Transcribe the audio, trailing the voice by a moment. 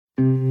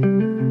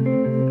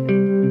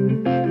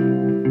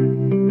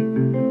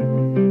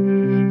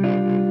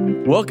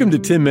Welcome to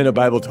 10-Minute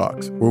Bible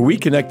Talks, where we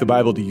connect the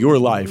Bible to your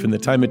life and the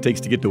time it takes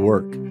to get to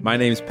work. My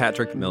name's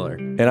Patrick Miller.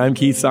 And I'm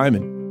Keith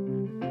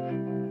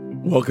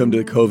Simon. Welcome to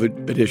the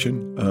COVID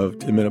edition of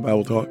 10-Minute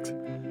Bible Talks.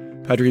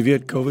 Patrick, have you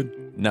had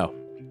COVID? No.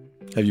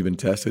 Have you been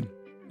tested?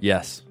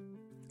 Yes.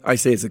 I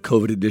say it's a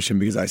COVID edition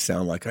because I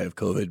sound like I have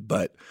COVID,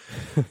 but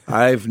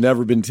I've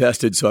never been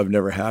tested, so I've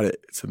never had it.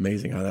 It's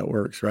amazing how that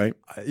works, right?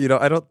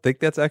 I don't think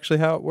that's actually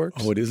how it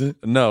works. Oh, it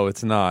isn't? No,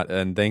 it's not.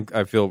 And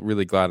I feel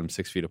really glad I'm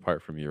 6 feet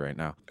apart from you right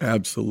now.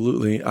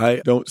 Absolutely.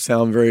 I don't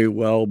sound very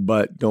well,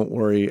 but don't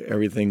worry.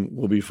 Everything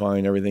will be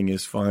fine. Everything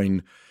is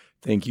fine.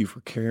 Thank you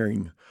for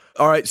caring.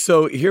 All right,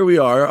 so here we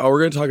are. We're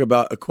going to talk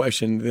about a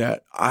question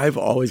that I've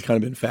always kind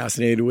of been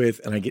fascinated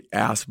with, and I get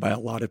asked by a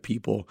lot of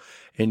people,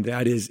 and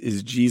that is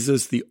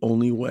Jesus the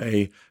only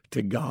way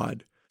to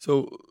God?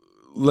 So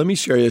let me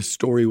share a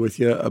story with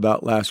you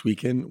about last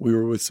weekend. We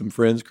were with some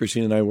friends,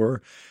 Christine and I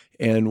were,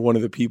 and one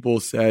of the people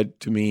said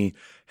to me,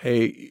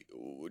 hey,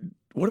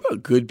 what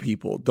about good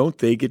people? Don't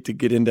they get to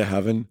get into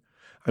heaven?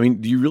 I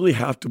mean, do you really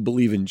have to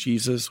believe in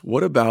Jesus?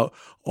 What about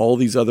all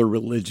these other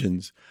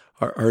religions?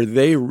 Are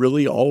they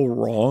really all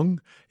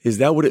wrong? Is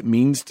that what it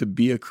means to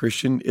be a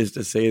Christian, is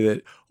to say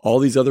that all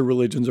these other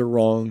religions are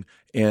wrong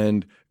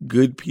and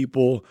good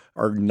people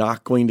are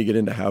not going to get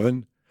into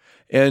heaven?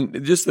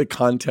 And just the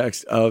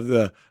context of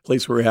the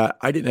place where we're at,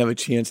 I didn't have a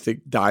chance to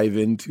dive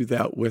into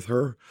that with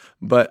her,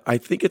 but I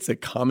think it's a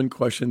common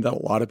question that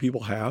a lot of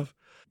people have.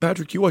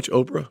 Patrick, you watch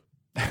Oprah?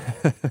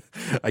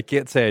 I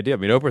can't say I do. I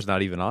mean, Oprah's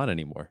not even on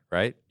anymore,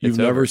 right? You've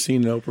never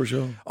seen an Oprah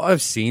show? Oh,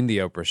 I've seen the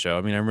Oprah show.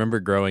 I mean, I remember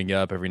growing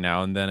up, every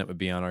now and then it would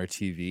be on our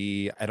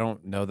TV. I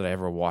don't know that I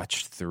ever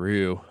watched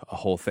through a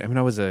whole thing. I mean,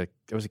 I was a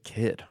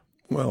kid.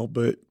 Well,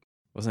 but it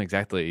wasn't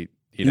exactly,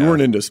 you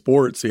weren't into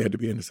sports, so you had to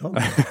be into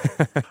something.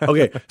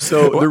 Okay,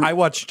 so I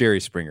watched Jerry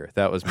Springer.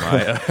 That was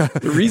my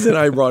The reason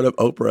I brought up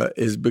Oprah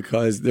is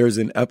because there's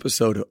an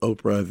episode of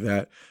Oprah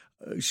that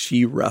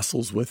she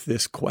wrestles with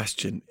this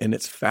question, and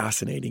it's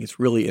fascinating.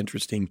 It's really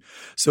interesting.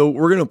 So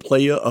we're going to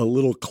play a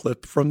little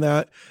clip from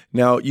that.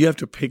 Now, you have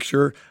to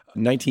picture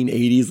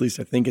 1980s, at least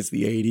I think it's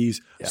the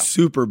 80s,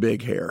 super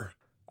big hair.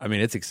 I mean,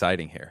 it's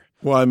exciting hair.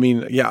 Well, I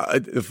mean, yeah,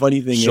 the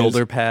funny thing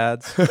Shoulder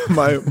pads.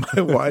 my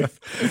wife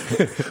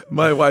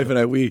and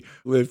I, we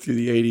lived through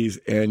the 80s,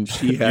 and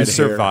she had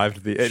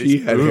survived the 80s. She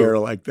had hair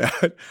like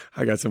that.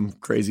 I got some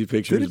crazy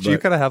pictures. Did you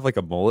kind of have like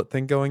a mullet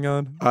thing going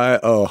on?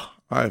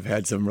 I've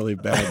had some really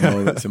bad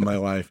moments in my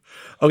life.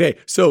 Okay,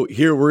 so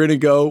here we're going to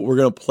go. We're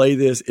going to play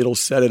this. It'll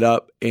set it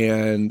up,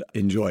 and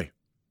enjoy.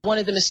 One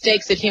of the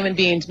mistakes that human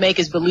beings make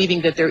is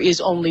believing that there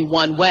is only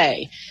one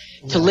way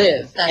to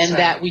live, and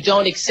that we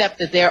don't accept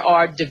that there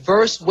are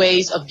diverse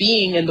ways of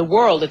being in the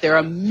world, that there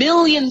are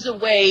millions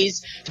of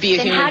ways to be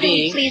a human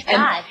being,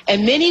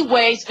 and many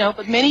ways,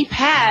 but many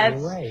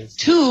paths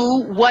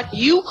to what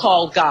you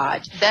call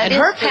God. And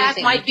her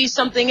path might be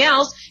something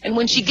else, and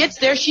when she gets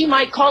there, she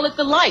might call it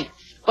the light.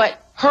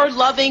 But her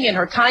loving and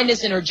her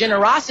kindness and her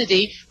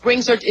generosity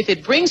brings her, if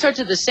it brings her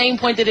to the same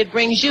point that it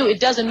brings you, it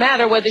doesn't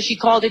matter whether she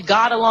called it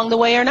God along the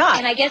way or not.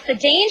 And I guess the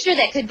danger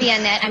that could be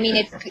in that, I mean,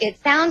 it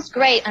sounds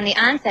great on the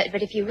onset,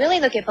 but if you really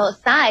look at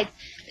both sides,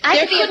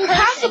 there couldn't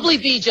possibly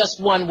be just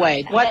one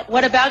way.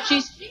 What about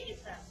Jesus?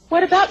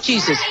 What about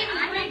Jesus?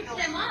 I mix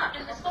them up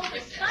in this whole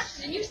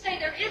discussion, and you say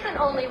there isn't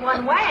only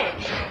one way.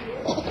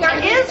 There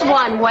is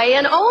one way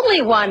and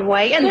only one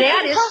way, and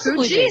that is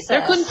through Jesus.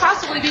 There couldn't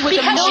possibly be with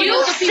the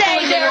millions of people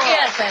in the world.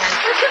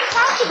 There couldn't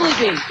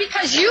possibly be.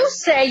 Because you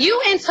say,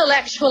 you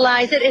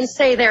intellectualize it and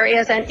say there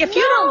isn't. If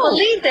you don't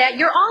believe that,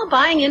 you're all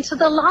buying into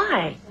the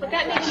lie. But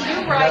that makes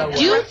you right.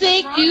 Do you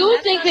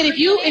think that if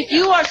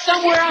you are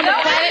somewhere on the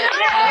planet,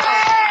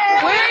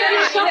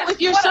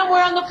 if you're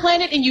somewhere on the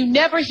planet and you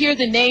never hear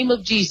the name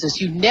of Jesus,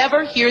 you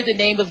never hear the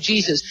name of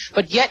Jesus,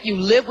 but yet you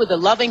live with a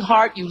loving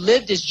heart, you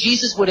lived as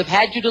Jesus would have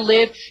had you to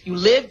live, you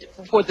lived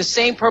for the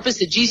same purpose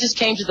that Jesus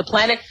came to the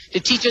planet to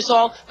teach us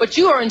all, but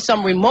you are in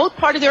some remote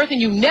part of the earth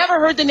and you never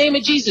heard the name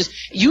of Jesus,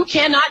 you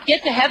cannot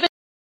get to heaven.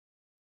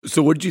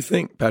 So what did you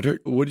think,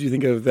 Patrick? What did you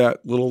think of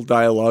that little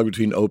dialogue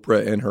between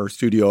Oprah and her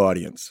studio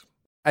audience?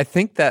 I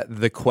think that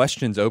the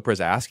questions Oprah's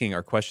asking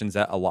are questions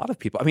that a lot of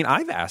people, I mean,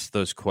 I've asked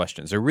those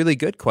questions. They're really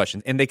good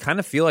questions, and they kind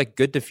of feel like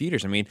good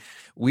defeaters. I mean,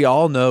 we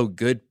all know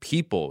good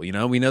people, we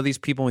know these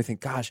people, and we think,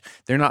 gosh,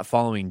 they're not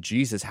following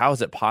Jesus. How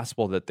is it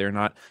possible that they're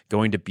not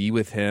going to be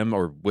with him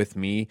or with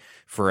me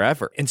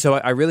forever? And so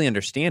I really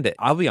understand it.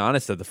 I'll be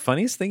honest, though, the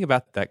funniest thing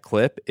about that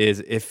clip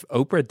is if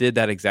Oprah did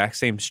that exact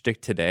same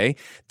shtick today,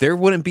 there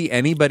wouldn't be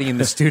anybody in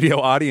the studio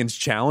audience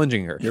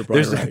challenging her. You're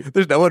probably right.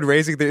 There's no one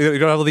raising, you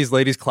don't have all these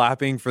ladies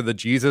clapping for the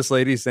Jesus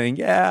lady saying,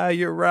 yeah,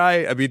 you're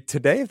right. I mean,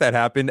 today, if that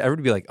happened,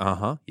 everybody would be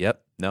like,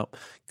 yep, no,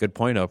 good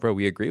point, Oprah.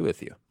 We agree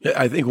with you. Yeah,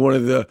 I think one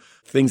of the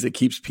things that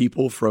keeps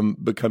people from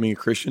becoming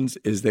Christians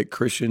is that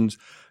Christians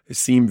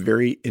seem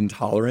very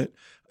intolerant.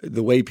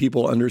 The way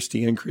people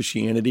understand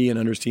Christianity and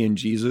understand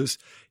Jesus,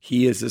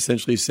 he is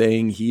essentially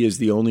saying he is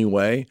the only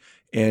way.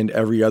 and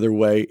every other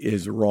way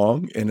is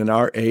wrong. And in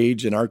our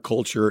age, in our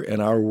culture,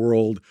 in our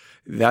world,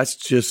 that's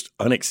just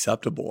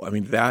unacceptable. I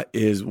mean, that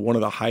is one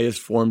of the highest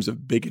forms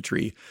of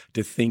bigotry,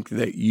 to think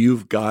that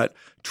you've got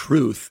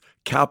truth,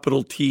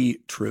 capital T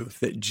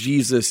truth, that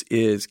Jesus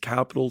is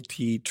capital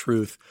T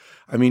truth.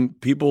 I mean,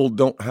 people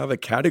don't have a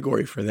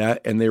category for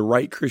that, and they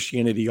write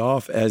Christianity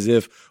off as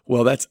if,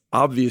 well, that's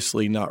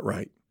obviously not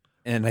right.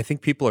 And I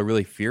think people are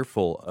really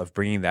fearful of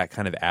bringing that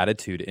kind of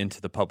attitude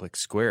into the public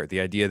square. The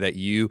idea that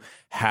you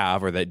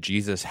have, or that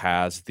Jesus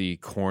has the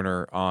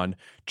corner on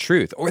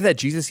truth, or that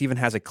Jesus even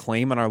has a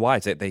claim on our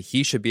lives, that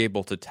he should be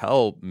able to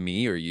tell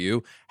me or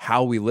you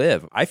how we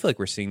live. I feel like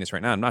we're seeing this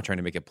right now. I'm not trying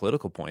to make a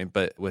political point,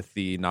 but with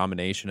the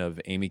nomination of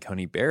Amy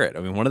Coney Barrett,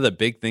 I mean, one of the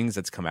big things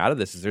that's come out of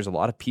this is there's a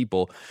lot of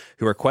people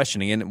who are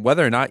questioning, and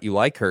whether or not you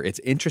like her, it's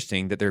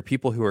interesting that there are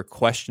people who are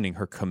questioning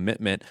her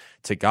commitment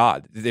to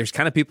God. There's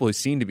kind of people who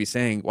seem to be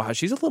saying, wow,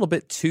 she's a little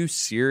bit too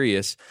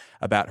serious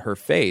about her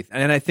faith.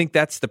 And I think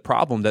that's the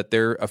problem that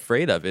they're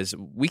afraid of, is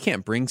we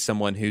can't bring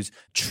someone whose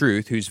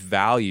truth, whose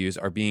values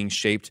are being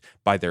shaped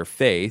by their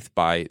faith,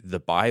 by the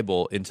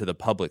Bible, into the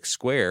public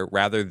square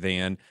rather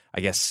than, I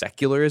guess,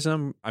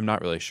 secularism. I'm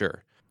not really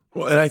sure.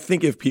 Well, and I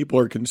think if people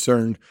are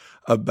concerned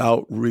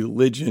about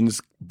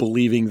religions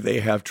believing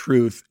they have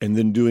truth and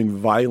then doing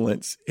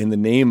violence in the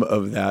name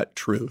of that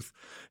truth,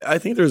 I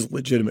think there's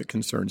legitimate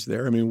concerns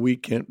there. I mean, we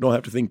don't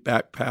have to think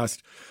back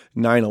past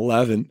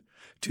 9/11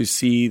 to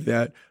see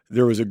that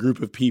there was a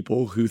group of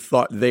people who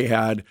thought they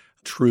had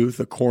truth,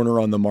 a corner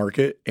on the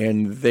market,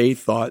 and they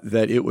thought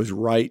that it was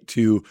right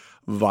to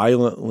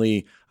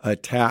violently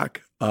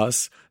attack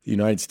us, the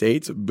United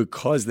States,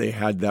 because they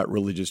had that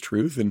religious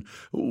truth. And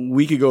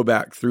we could go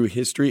back through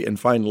history and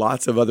find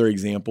lots of other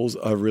examples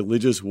of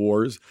religious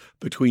wars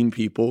between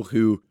people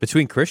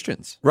between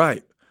Christians.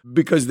 Right.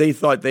 Because they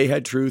thought they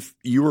had truth,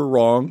 you were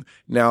wrong.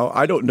 Now,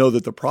 I don't know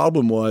that the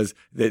problem was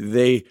that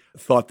they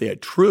thought they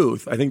had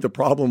truth. I think the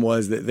problem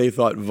was that they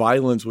thought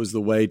violence was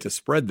the way to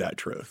spread that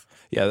truth.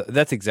 Yeah,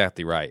 that's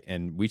exactly right.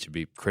 And we should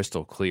be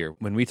crystal clear.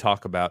 When we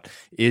talk about,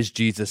 is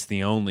Jesus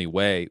the only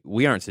way,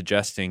 we aren't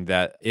suggesting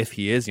that if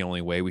he is the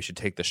only way, we should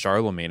take the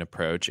Charlemagne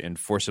approach and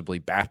forcibly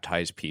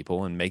baptize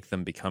people and make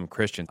them become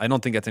Christians. I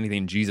don't think that's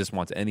anything Jesus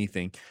wants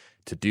anything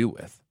to do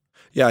with.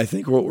 Yeah, I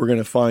think what we're going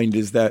to find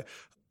is that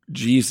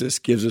Jesus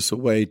gives us a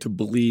way to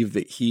believe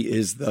that he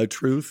is the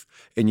truth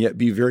and yet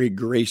be very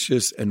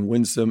gracious and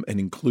winsome and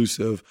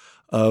inclusive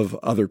of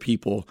other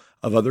people,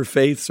 of other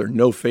faiths or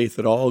no faith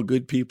at all,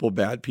 good people,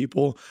 bad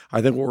people.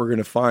 I think what we're going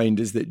to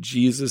find is that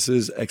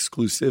Jesus's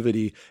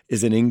exclusivity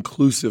is an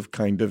inclusive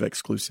kind of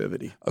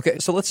exclusivity. Okay,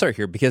 so let's start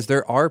here, because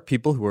there are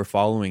people who are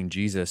following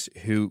Jesus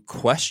who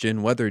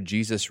question whether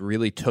Jesus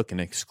really took an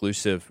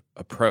exclusive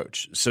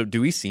approach. So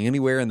do we see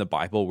anywhere in the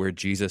Bible where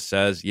Jesus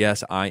says,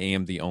 yes, I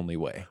am the only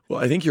way?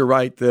 Well, I think you're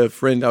right. The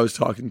friend I was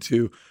talking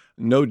to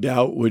no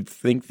doubt would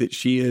think that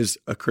she is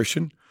a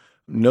Christian,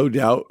 no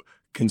doubt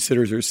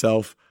considers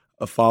herself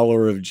a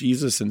follower of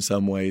Jesus in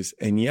some ways,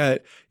 and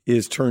yet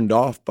is turned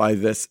off by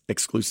this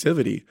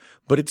exclusivity.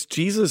 But it's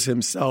Jesus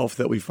himself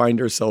that we find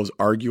ourselves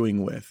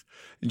arguing with.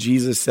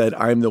 Jesus said,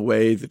 I'm the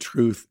way, the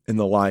truth, and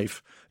the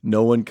life.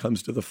 No one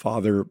comes to the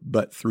Father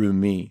but through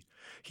me.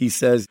 He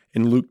says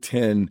in Luke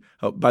 10,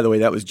 by the way,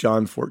 that was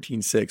John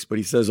 14:6, but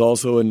he says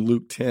also in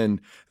Luke 10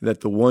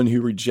 that the one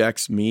who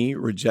rejects me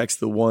rejects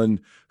the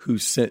one who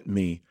sent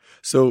me.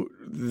 So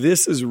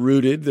this is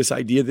rooted, this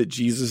idea that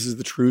Jesus is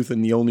the truth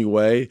and the only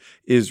way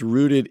is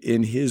rooted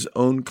in his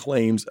own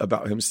claims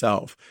about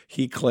himself.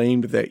 He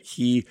claimed that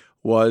he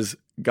was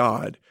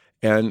God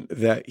and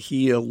that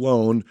he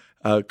alone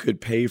could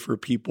pay for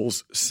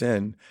people's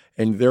sin.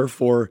 And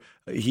therefore,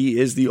 he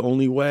is the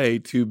only way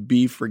to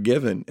be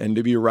forgiven and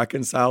to be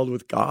reconciled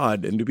with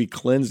God and to be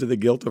cleansed of the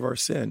guilt of our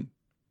sin.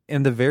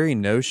 And the very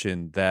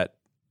notion that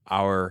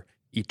our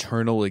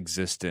eternal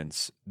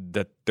existence,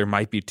 that there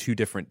might be two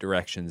different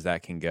directions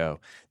that can go,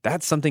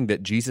 that's something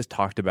that Jesus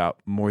talked about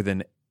more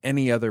than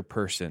any other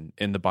person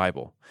in the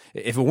Bible.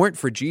 If it weren't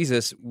for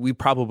Jesus, we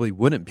probably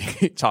wouldn't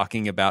be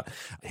talking about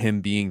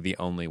him being the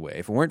only way.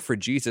 If it weren't for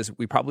Jesus,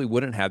 we probably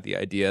wouldn't have the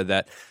idea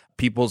that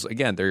people's,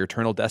 again, their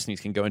eternal destinies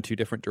can go in two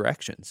different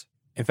directions.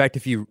 In fact,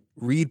 if you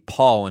read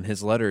Paul and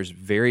his letters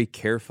very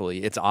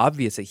carefully, it's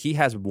obvious that he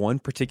has one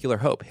particular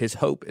hope. His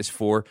hope is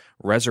for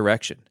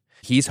resurrection.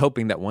 He's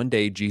hoping that one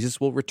day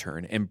Jesus will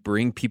return and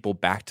bring people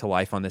back to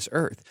life on this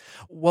earth.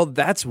 Well,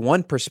 that's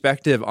one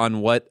perspective on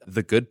what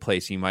the good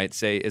place, you might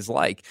say, is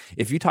like.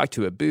 If you talk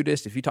to a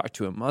Buddhist, if you talk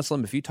to a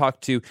Muslim, if you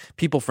talk to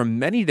people from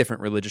many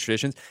different religious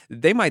traditions,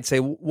 they might say,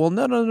 well,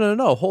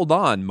 no, hold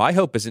on. My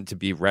hope isn't to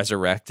be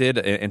resurrected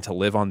and to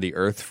live on the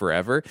earth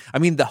forever. I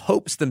mean, the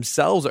hopes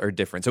themselves are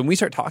different. So when we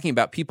start talking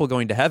about people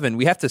going to heaven,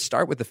 we have to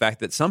start with the fact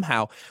that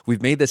somehow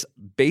we've made this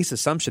base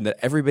assumption that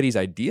everybody's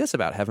ideas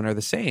about heaven are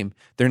the same.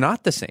 They're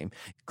not the same.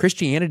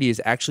 Christianity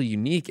is actually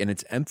unique in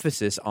its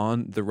emphasis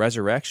on the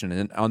resurrection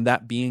and on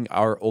that being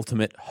our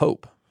ultimate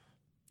hope.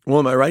 Well,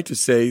 am I right to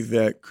say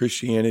that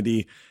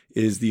Christianity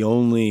is the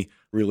only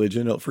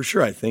religion, for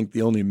sure I think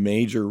the only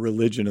major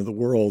religion of the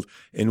world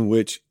in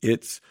which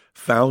its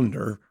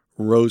founder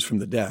rose from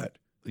the dead.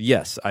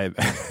 Yes,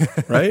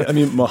 Right? I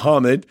mean,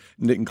 Muhammad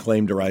didn't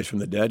claim to rise from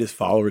the dead. His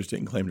followers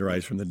didn't claim to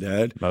rise from the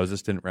dead.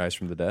 Moses didn't rise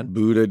from the dead.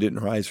 Buddha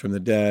didn't rise from the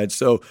dead.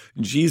 So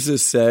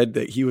Jesus said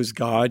that he was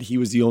God. He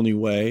was the only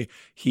way.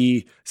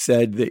 He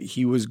said that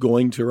he was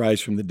going to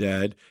rise from the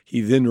dead.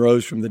 He then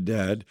rose from the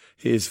dead.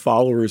 His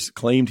followers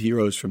claimed he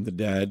rose from the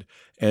dead.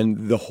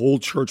 And the whole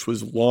church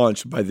was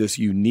launched by this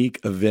unique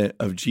event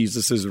of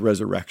Jesus'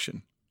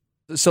 resurrection.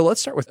 So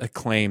let's start with a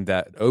claim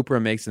that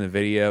Oprah makes in the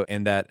video,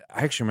 and that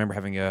I actually remember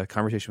having a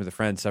conversation with a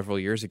friend several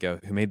years ago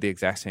who made the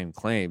exact same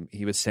claim.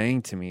 He was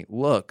saying to me,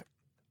 look,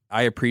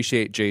 I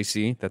appreciate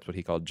JC. That's what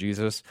he called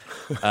Jesus.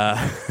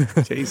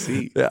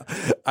 JC. Yeah.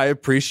 I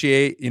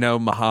appreciate,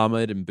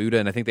 Muhammad and Buddha,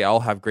 and I think they all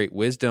have great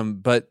wisdom.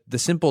 But the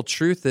simple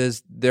truth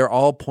is they're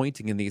all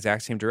pointing in the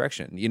exact same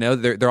direction.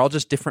 They're all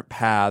just different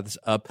paths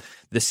up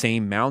the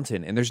same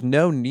mountain. And there's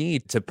no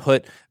need to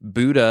put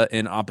Buddha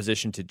in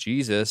opposition to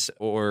Jesus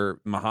or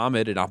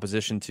Muhammad in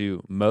opposition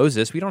to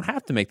Moses. We don't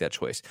have to make that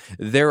choice.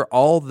 They're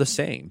all the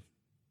same.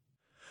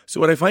 So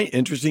what I find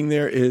interesting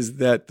there is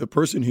that the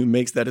person who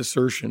makes that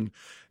assertion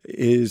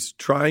is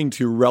trying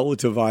to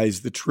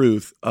relativize the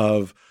truth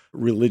of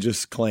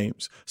religious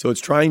claims. So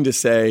it's trying to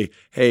say,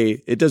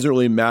 hey, it doesn't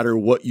really matter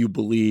what you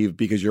believe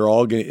because you're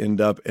all going to end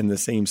up in the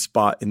same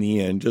spot in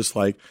the end, just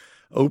like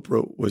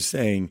Oprah was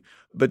saying.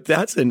 But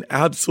that's an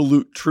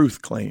absolute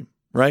truth claim,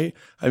 right?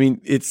 I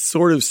mean, it's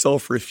sort of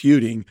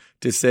self-refuting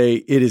to say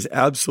it is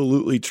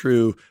absolutely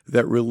true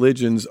that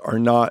religions are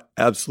not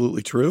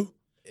absolutely true.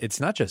 It's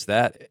not just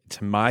that.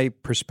 To my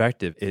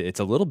perspective,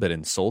 it's a little bit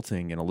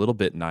insulting and a little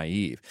bit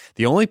naive.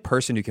 The only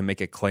person who can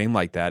make a claim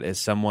like that is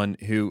someone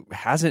who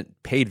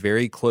hasn't paid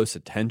very close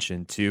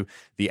attention to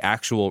the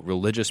actual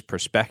religious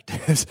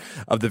perspectives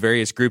of the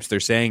various groups they're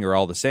saying are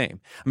all the same.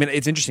 I mean,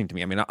 it's interesting to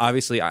me. I mean,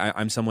 obviously,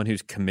 I'm someone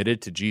who's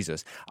committed to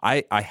Jesus.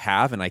 I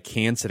have and I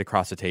can sit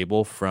across the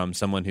table from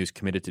someone who's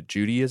committed to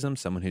Judaism,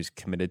 someone who's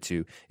committed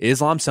to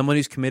Islam, someone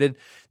who's committed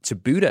to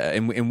Buddha,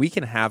 and we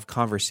can have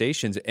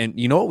conversations. And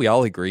you know what we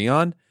all agree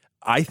on?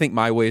 I think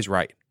my way is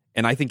right,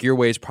 and I think your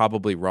way is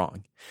probably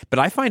wrong. But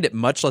I find it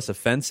much less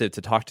offensive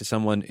to talk to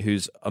someone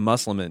who's a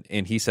Muslim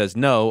and he says,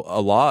 no,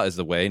 Allah is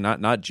the way,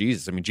 not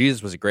Jesus. I mean,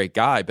 Jesus was a great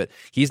guy, but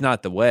he's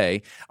not the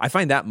way. I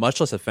find that much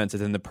less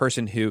offensive than the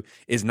person who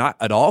is not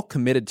at all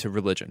committed to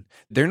religion.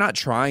 They're not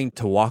trying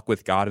to walk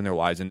with God in their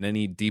lives in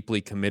any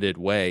deeply committed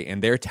way.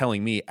 And they're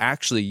telling me,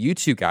 actually, you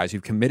two guys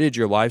who've committed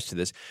your lives to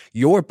this,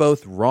 you're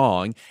both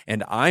wrong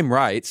and I'm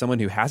right. Someone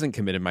who hasn't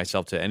committed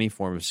myself to any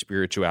form of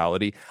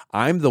spirituality,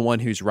 I'm the one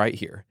who's right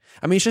here.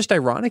 I mean, it's just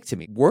ironic to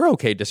me. We're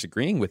okay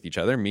disagreeing with each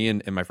other, me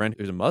and my friend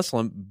who's a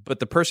Muslim, but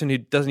the person who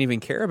doesn't even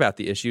care about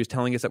the issue is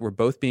telling us that we're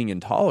both being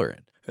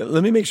intolerant.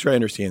 Let me make sure I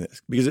understand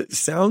this, because it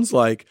sounds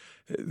like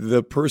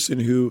the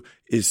person who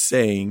is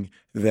saying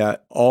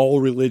that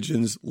all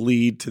religions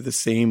lead to the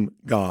same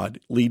God,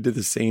 lead to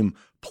the same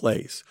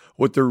place.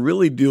 What they're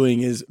really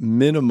doing is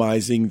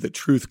minimizing the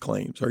truth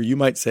claims, or you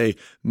might say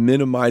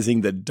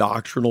minimizing the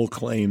doctrinal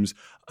claims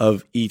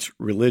of each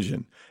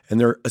religion. And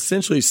they're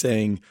essentially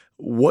saying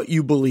what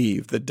you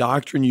believe, the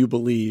doctrine you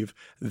believe,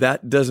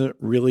 that doesn't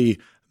really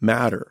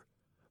matter.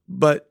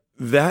 But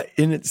that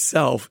in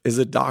itself is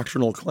a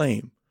doctrinal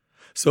claim.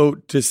 So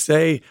to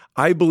say,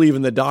 I believe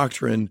in the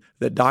doctrine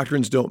that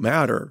doctrines don't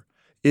matter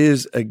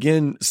is,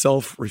 again,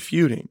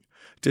 self-refuting.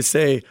 To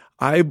say,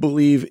 I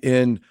believe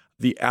in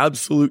the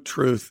absolute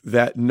truth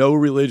that no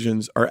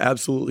religions are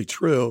absolutely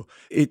true,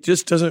 it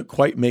just doesn't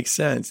quite make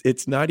sense.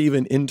 It's not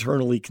even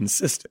internally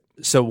consistent.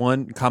 So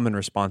one common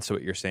response to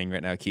what you're saying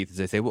right now, Keith, is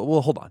they say,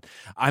 well, hold on.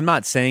 I'm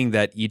not saying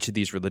that each of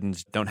these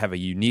religions don't have a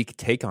unique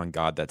take on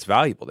God that's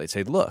valuable. They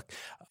say, look,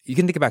 you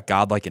can think about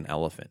God like an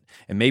elephant.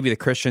 And maybe the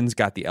Christians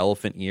got the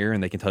elephant ear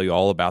and they can tell you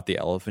all about the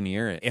elephant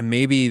ear. And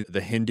maybe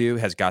the Hindu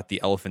has got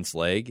the elephant's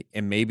leg.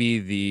 And maybe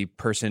the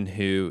person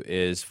who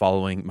is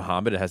following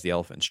Muhammad has the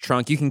elephant's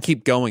trunk. You can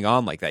keep going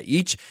on like that.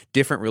 Each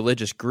different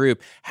religious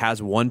group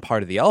has one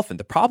part of the elephant.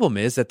 The problem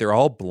is that they're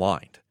all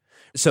blind.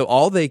 So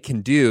all they can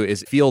do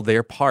is feel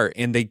their part,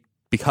 and they,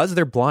 because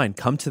they're blind,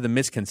 come to the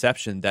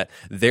misconception that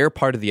their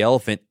part of the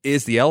elephant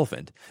is the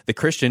elephant. The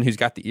Christian who's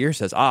got the ear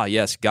says,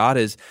 yes, God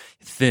is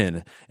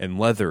thin and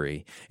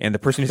leathery. And the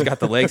person who's got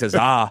the leg says,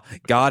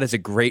 God is a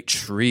great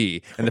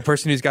tree. And the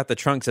person who's got the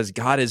trunk says,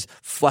 God is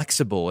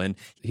flexible and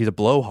he's a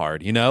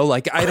blowhard,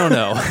 I don't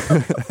know.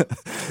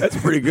 That's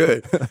pretty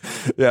good.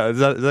 Yeah, is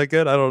that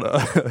good? I don't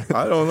know.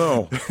 I don't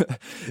know.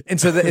 And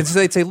so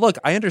they'd say, look,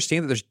 I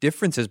understand that there's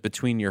differences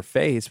between your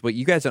faiths. What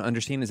you guys don't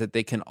understand is that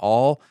they can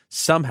all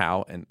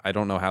somehow, and I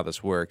don't know how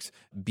this works,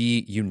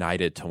 be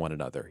united to one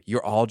another.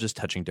 You're all just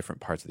touching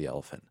different parts of the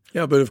elephant.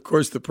 Yeah, but of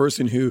course, the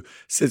person who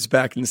sits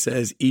back and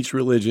says each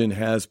religion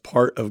has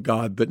part of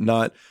God, but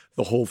not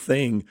the whole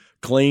thing,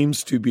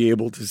 claims to be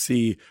able to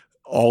see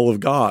all of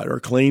God, or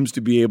claims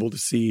to be able to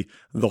see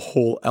the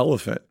whole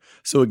elephant.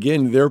 So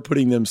again, they're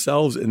putting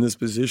themselves in this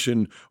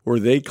position where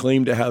they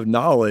claim to have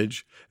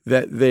knowledge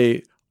that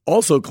they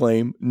also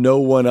claim no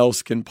one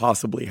else can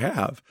possibly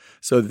have.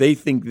 So they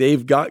think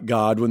they've got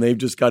God when they've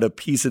just got a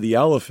piece of the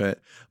elephant,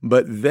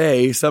 but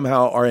they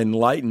somehow are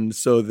enlightened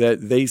so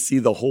that they see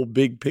the whole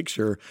big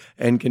picture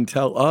and can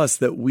tell us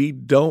that we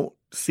don't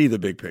see the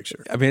big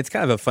picture. I mean, it's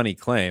kind of a funny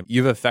claim.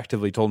 You've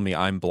effectively told me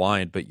I'm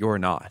blind, but you're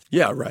not.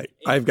 Yeah, right.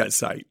 I've got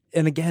sight.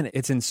 And again,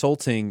 it's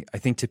insulting, I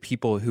think, to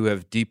people who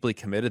have deeply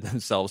committed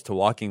themselves to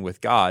walking with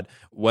God,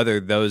 whether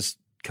those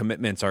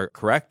commitments are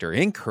correct or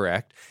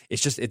incorrect.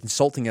 It's just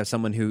insulting as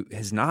someone who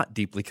has not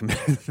deeply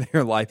committed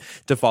their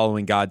life to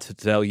following God to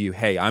tell you,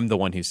 hey, I'm the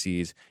one who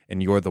sees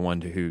and you're the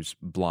one who's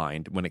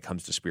blind when it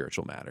comes to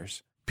spiritual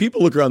matters.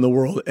 People look around the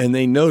world and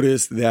they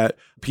notice that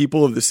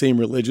people of the same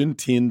religion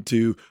tend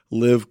to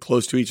live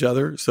close to each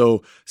other.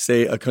 So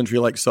say a country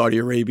like Saudi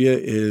Arabia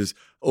is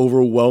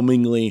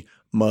overwhelmingly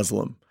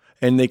Muslim.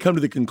 And they come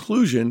to the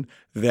conclusion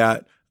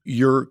that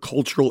your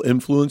cultural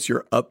influence,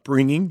 your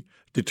upbringing,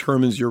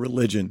 determines your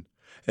religion.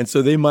 And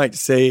so they might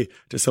say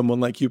to someone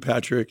like you,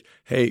 Patrick,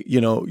 hey,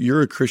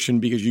 you're a Christian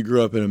because you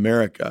grew up in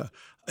America.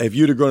 If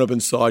you'd have grown up in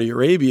Saudi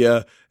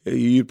Arabia,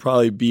 you'd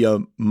probably be a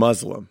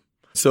Muslim.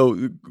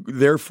 So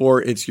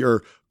therefore, it's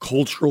your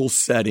cultural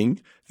setting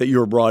that you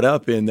were brought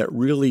up in that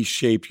really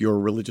shape your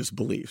religious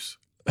beliefs.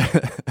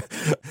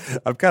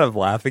 I'm kind of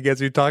laughing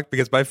as you talk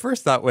because my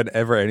first thought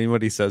whenever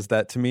anybody says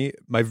that to me,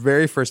 my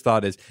very first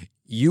thought is,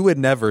 you would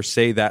never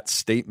say that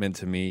statement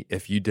to me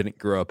if you didn't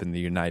grow up in the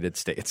United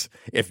States.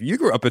 If you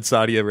grew up in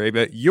Saudi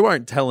Arabia, you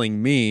aren't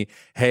telling me,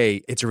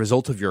 hey, it's a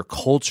result of your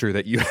culture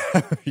that you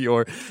have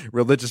your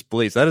religious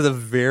beliefs. That is a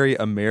very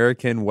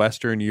American,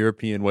 Western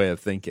European way of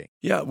thinking.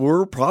 Yeah,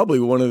 we're probably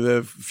one of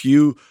the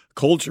few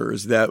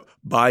cultures that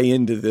buy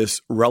into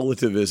this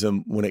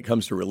relativism when it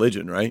comes to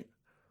religion, right?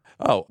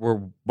 Oh, we're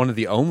one of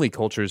the only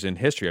cultures in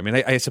history. I mean,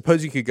 I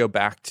suppose you could go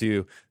back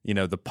to,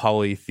 the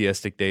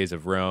polytheistic days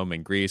of Rome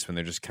and Greece when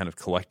they're just kind of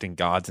collecting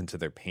gods into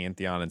their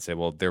pantheon and say,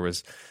 well, there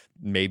was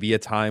maybe a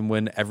time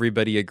when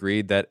everybody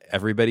agreed that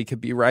everybody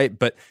could be right,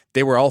 but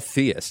they were all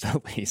theists,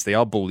 at least. They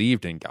all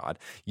believed in God.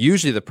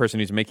 Usually the person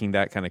who's making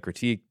that kind of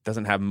critique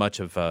doesn't have much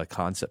of a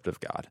concept of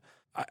God.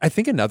 I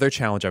think another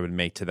challenge I would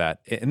make to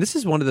that, and this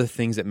is one of the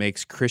things that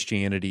makes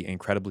Christianity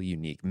incredibly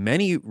unique.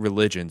 Many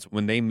religions,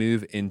 when they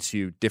move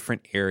into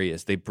different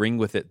areas, they bring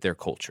with it their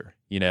culture.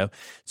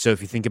 So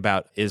if you think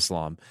about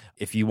Islam,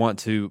 if you want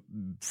to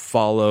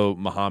follow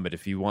Muhammad,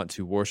 if you want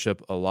to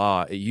worship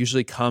Allah, it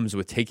usually comes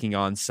with taking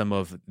on some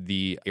of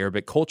the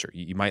Arabic culture.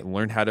 You might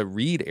learn how to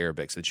read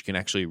Arabic so that you can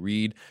actually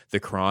read the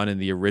Quran in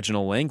the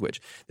original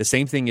language. The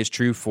same thing is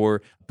true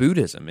for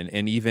Buddhism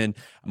and even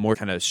more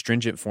kind of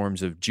stringent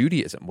forms of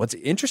Judaism. What's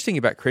interesting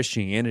about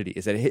Christianity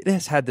is that it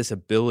has had this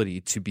ability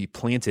to be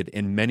planted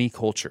in many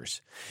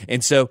cultures.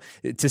 And so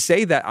to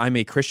say that I'm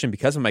a Christian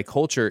because of my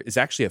culture is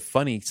actually a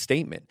funny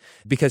statement,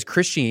 because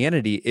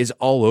Christianity is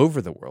all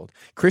over the world.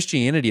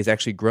 Christianity is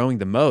actually growing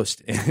the most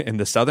in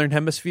the Southern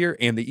Hemisphere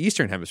and the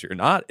Eastern Hemisphere,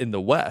 not in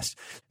the West.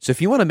 So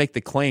if you want to make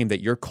the claim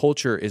that your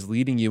culture is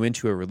leading you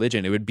into a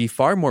religion, it would be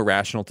far more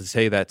rational to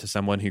say that to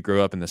someone who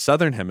grew up in the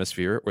Southern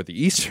Hemisphere or the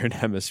Eastern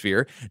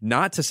Hemisphere,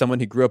 not to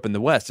someone who grew up in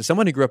the West. To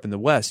someone who grew up in the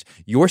West,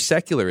 your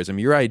secularism,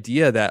 your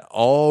idea that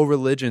all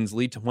religions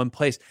lead to one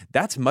place,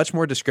 that's much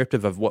more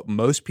descriptive of what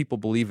most people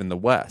believe in the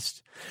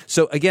West.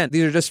 So again,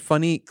 these are just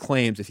funny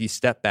claims if you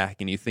step back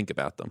and you think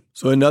about them.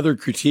 So another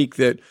critique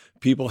that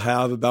people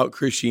have about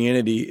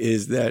Christianity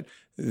is that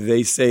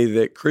they say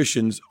that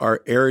Christians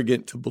are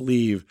arrogant to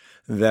believe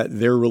that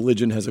their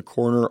religion has a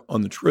corner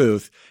on the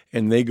truth,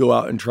 and they go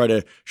out and try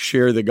to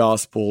share the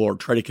gospel or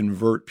try to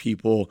convert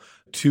people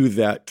to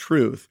that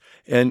truth.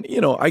 And,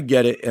 I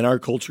get it in our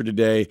culture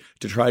today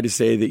to try to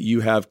say that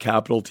you have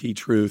capital T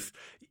truth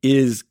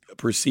is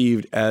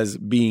perceived as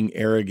being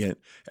arrogant.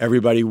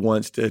 Everybody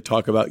wants to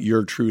talk about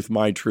your truth,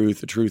 my truth,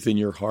 the truth in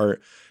your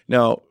heart.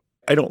 Now,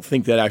 I don't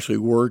think that actually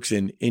works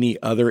in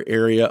any other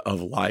area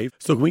of life.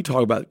 So can we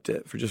talk about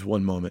it for just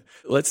one moment?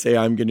 Let's say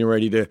I'm getting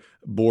ready to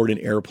board an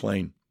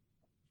airplane.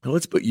 Now,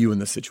 let's put you in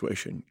this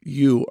situation.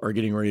 You are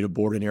getting ready to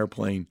board an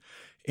airplane,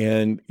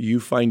 and you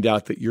find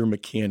out that your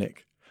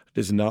mechanic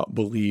does not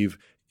believe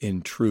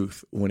in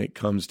truth when it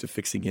comes to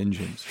fixing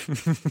engines.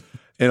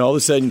 And all of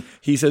a sudden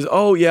he says,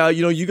 oh yeah,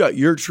 you got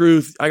your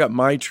truth, I got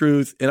my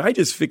truth, and I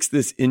just fixed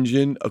this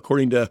engine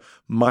according to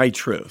my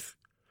truth.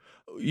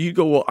 You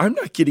go, well, I'm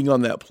not getting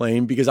on that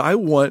plane because I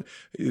want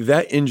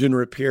that engine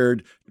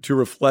repaired to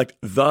reflect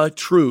the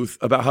truth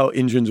about how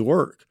engines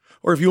work.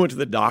 Or if you went to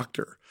the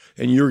doctor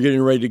and you were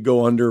getting ready to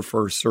go under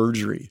for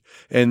surgery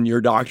and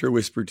your doctor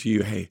whispered to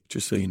you, hey,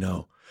 just so you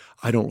know,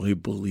 I don't really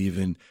believe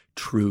in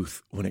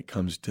truth when it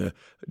comes to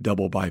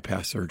double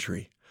bypass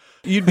surgery.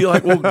 You'd be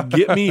like, well,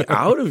 get me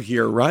out of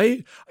here,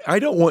 right? I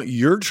don't want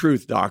your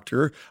truth,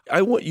 doctor.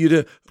 I want you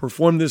to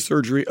perform this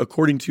surgery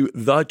according to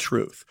the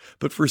truth.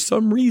 But for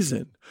some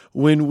reason,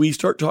 when we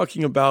start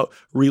talking about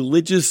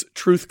religious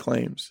truth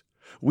claims,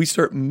 we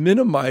start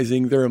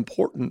minimizing their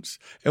importance.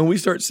 And we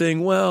start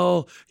saying,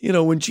 well,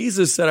 when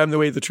Jesus said, I'm the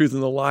way, the truth,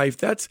 and the life,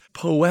 that's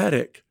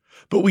poetic.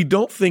 But we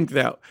don't think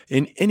that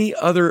in any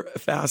other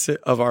facet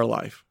of our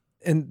life.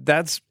 And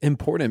that's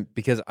important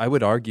because I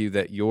would argue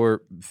that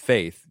your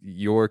faith,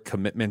 your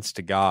commitments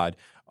to God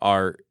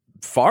are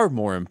far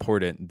more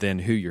important than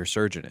who your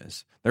surgeon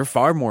is. They're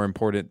far more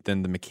important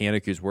than the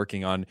mechanic who's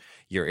working on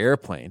your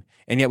airplane.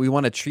 And yet we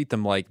want to treat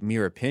them like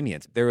mere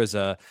opinions. There was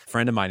a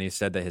friend of mine who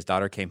said that his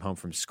daughter came home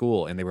from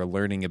school and they were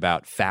learning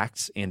about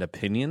facts and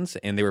opinions,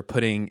 and they were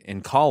putting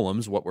in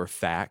columns what were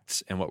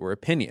facts and what were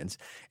opinions.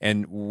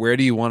 And where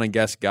do you want to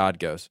guess God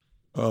goes?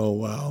 Oh,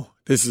 wow.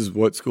 This is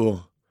what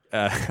school?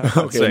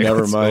 Okay,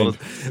 never mind.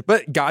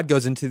 But God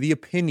goes into the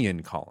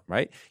opinion column,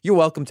 right? You're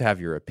welcome to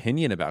have your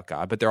opinion about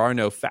God, but there are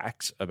no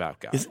facts about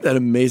God. Isn't that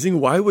amazing?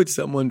 Why would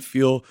someone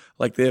feel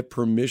like they have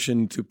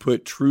permission to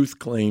put truth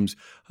claims,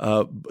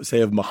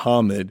 say of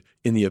Muhammad,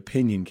 in the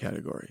opinion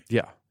category?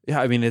 Yeah.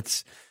 I mean,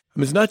 it's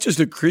not just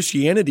a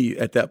Christianity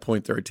at that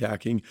point they're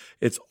attacking.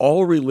 It's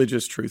all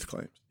religious truth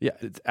claims. Yeah,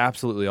 it's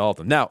absolutely all of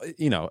them. Now,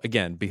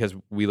 again, because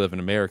we live in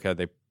America,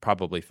 they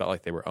probably felt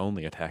like they were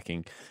only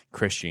attacking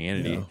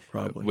Christianity,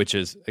 which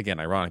is, again,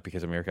 ironic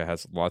because America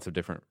has lots of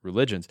different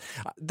religions.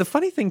 The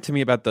funny thing to me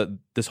about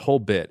this whole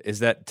bit is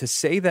that to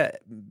say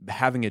that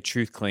having a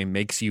truth claim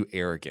makes you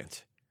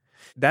arrogant,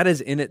 that is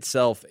in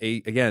itself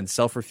again,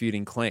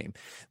 self-refuting claim.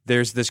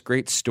 There's this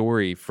great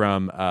story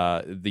from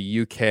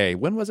the UK.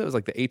 When was it? It was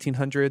like the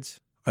 1800s?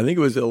 I think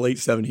it was the late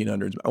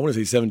 1700s. I want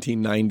to say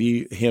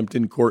 1790,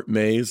 Hampton Court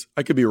Maze.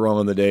 I could be wrong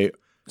on the date.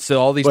 So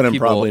all these but people...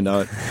 I'm probably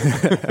not.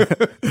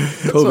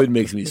 COVID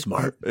makes me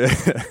smart.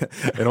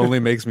 It only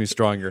makes me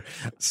stronger.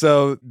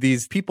 So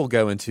these people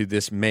go into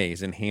this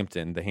maze in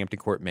Hampton, the Hampton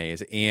Court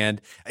Maze,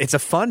 and it's a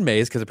fun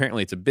maze because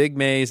apparently it's a big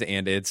maze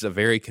and it's a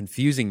very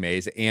confusing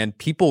maze, and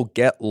people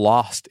get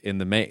lost in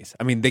the maze.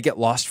 I mean, they get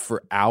lost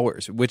for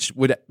hours, which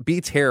would be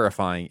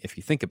terrifying if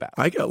you think about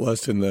it. I got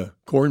lost in the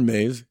corn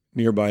maze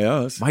nearby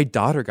us. My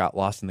daughter got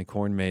lost in the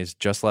corn maze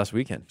just last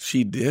weekend.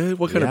 She did?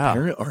 What kind of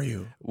parent are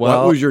you?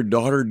 Well, what was your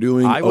daughter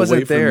doing? I wasn't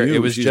away from there. You? It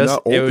was She's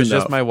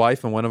just my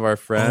wife and one of our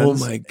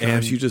friends. Oh my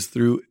gosh, you just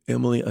threw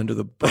Emily under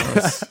the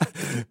bus.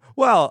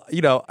 Well,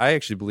 I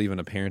actually believe in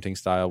a parenting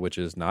style which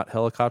is not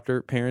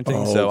helicopter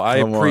parenting. So I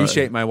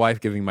appreciate my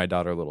wife giving my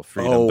daughter a little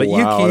freedom. Oh, but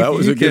wow, that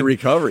was a good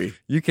recovery.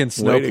 You can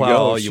snowplow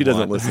all you She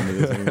doesn't want. listen to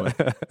this anyway.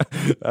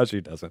 No,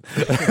 she doesn't.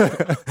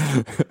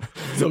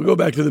 So go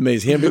back to the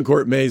maze. Hampton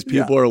Court Maze,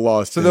 people are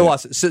lost. So they're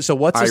lost. So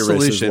what's the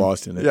solution? Is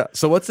lost in it. Yeah.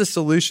 So what's the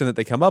solution that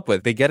they come up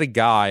with? They get a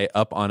guy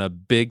up on a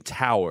big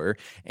tower,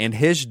 and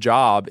his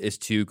job is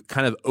to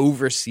kind of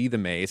oversee the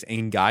maze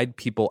and guide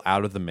people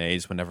out of the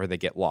maze whenever they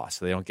get lost,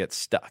 so they don't get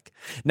stuck.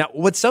 Now,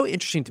 what's so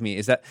interesting to me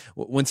is that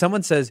when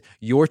someone says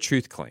your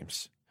truth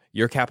claims,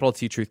 your capital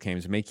T truth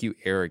claims make you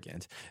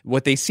arrogant,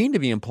 what they seem to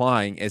be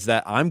implying is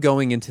that I'm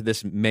going into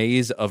this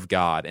maze of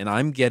God and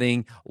I'm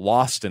getting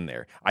lost in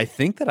there. I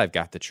think that I've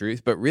got the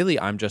truth, but really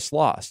I'm just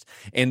lost.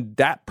 And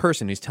that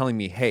person who's telling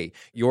me, hey,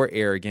 you're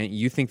arrogant,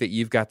 you think that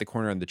you've got the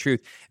corner on the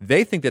truth,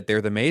 they think that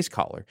they're the maze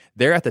caller.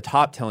 They're at the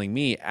top telling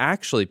me,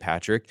 actually,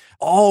 Patrick,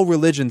 all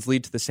religions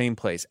lead to the same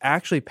place.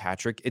 Actually,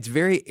 Patrick, it's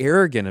very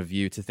arrogant of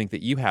you to think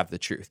that you have the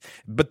truth.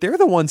 But they're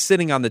the ones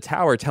sitting on the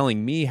tower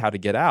telling me how to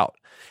get out.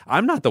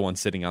 I'm not the one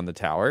sitting on the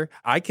tower.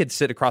 I could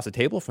sit across the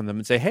table from them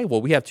and say, hey,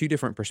 well, we have two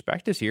different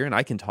perspectives here, and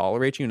I can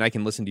tolerate you, and I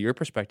can listen to your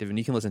perspective, and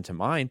you can listen to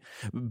mine,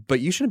 but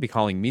you shouldn't be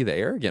calling me the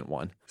arrogant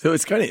one. So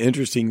it's kind of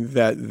interesting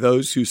that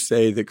those who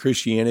say that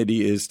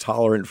Christianity is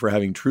tolerant for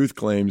having truth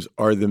claims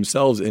are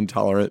themselves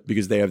intolerant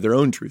because they have their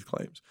own truth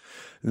claims.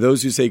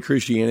 Those who say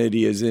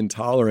Christianity is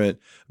intolerant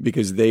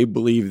because they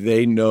believe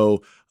they know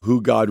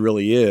who God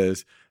really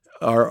is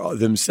are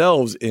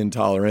themselves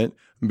intolerant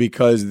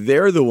because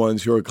they're the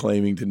ones who are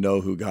claiming to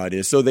know who God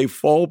is. So they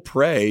fall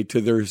prey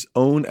to their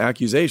own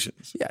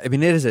accusations. Yeah, I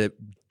mean, it is a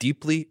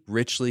deeply,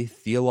 richly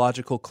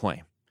theological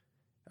claim.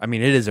 I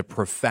mean, it is a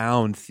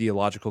profound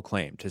theological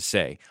claim to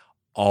say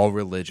all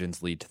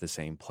religions lead to the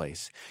same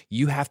place.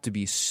 You have to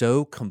be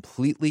so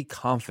completely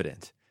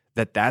confident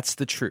that that's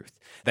the truth,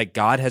 that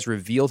God has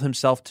revealed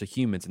himself to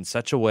humans in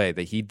such a way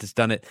that he's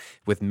done it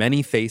with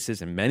many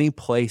faces and many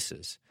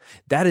places.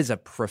 That is a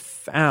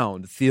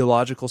profound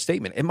theological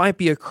statement. It might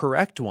be a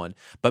correct one,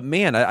 but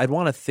man, I'd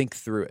want to think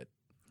through it.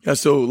 Yeah,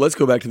 so let's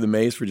go back to the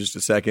maze for just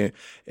a second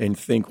and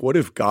think, what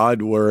if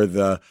God were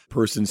the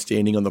person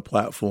standing on the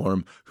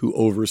platform who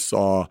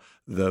oversaw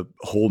the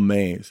whole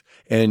maze,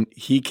 and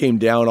he came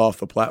down off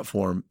the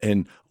platform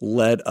and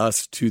led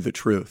us to the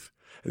truth?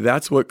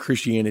 That's what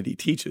Christianity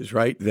teaches,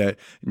 right? That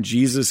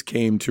Jesus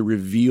came to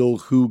reveal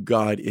who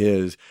God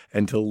is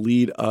and to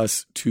lead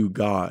us to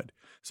God.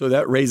 So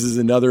that raises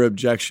another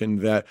objection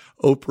that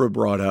Oprah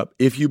brought up.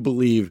 If you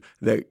believe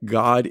that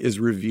God is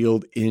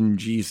revealed in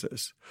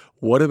Jesus,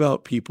 what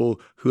about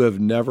people who have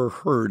never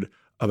heard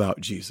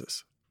about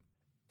Jesus?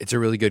 It's a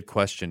really good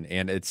question,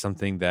 and it's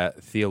something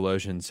that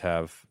theologians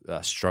have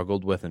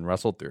struggled with and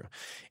wrestled through.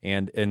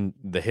 And in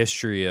the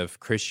history of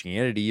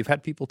Christianity, you've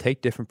had people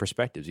take different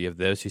perspectives. You have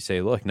those who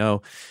say, look,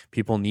 no,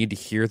 people need to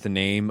hear the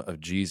name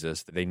of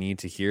Jesus. They need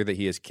to hear that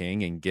he is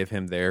king and give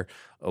him their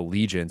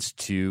allegiance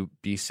to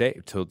be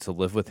saved, to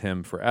live with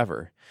him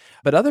forever.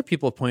 But other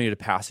people have pointed to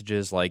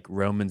passages like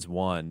Romans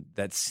 1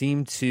 that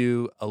seem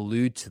to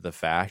allude to the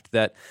fact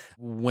that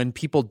when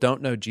people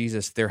don't know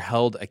Jesus, they're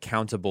held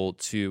accountable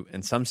to,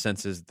 in some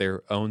senses,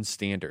 their own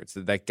standards,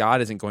 that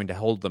God isn't going to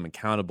hold them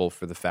accountable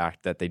for the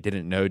fact that they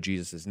didn't know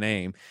Jesus'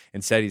 name.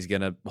 Instead, he's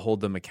going to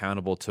hold them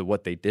accountable to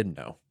what they did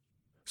know.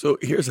 So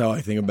here's how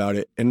I think about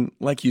it. And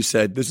like you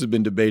said, this has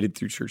been debated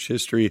through church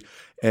history,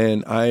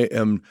 and I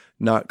am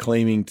not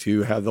claiming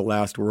to have the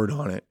last word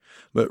on it.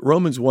 But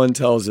Romans 1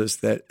 tells us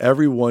that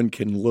everyone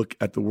can look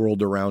at the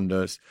world around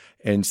us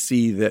and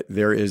see that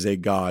there is a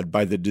God.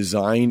 By the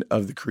design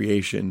of the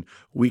creation,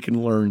 we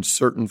can learn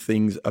certain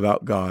things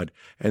about God.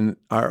 And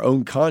our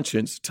own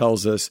conscience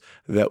tells us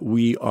that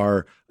we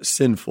are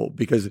sinful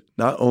because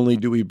not only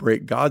do we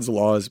break God's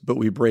laws, but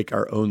we break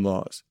our own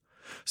laws.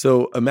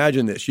 So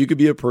imagine this. You could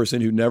be a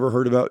person who never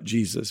heard about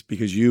Jesus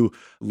because you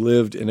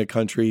lived in a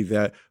country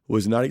that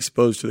was not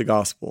exposed to the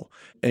gospel.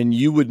 And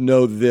you would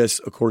know this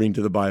according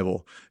to the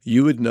Bible.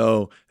 You would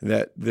know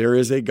that there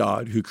is a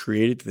God who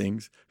created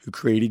things, who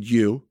created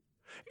you,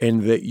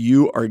 and that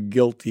you are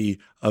guilty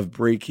of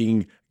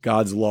breaking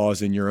God's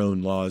laws and your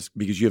own laws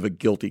because you have a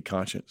guilty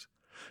conscience.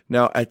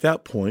 Now, at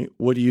that point,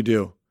 what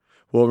do?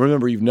 Well,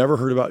 remember, you've never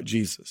heard about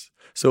Jesus.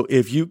 So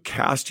if you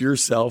cast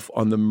yourself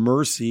on the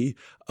mercy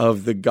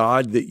of the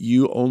God that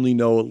you only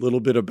know a little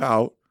bit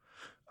about,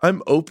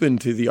 I'm open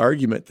to the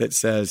argument that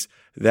says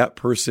that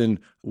person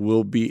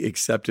will be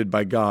accepted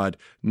by God,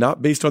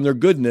 not based on their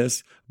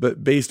goodness,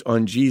 but based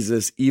on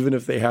Jesus, even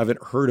if they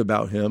haven't heard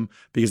about him,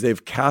 because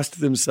they've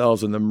cast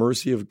themselves on the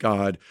mercy of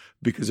God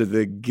because of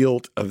the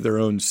guilt of their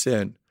own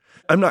sin.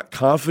 I'm not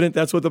confident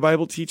that's what the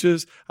Bible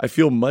teaches. I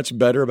feel much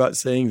better about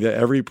saying that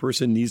every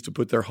person needs to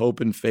put their hope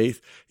and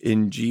faith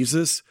in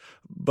Jesus,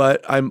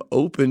 but I'm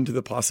open to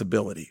the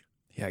possibility.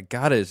 Yeah,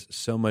 God is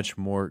so much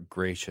more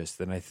gracious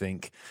than I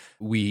think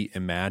we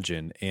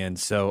imagine. And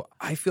so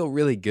I feel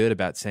really good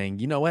about saying,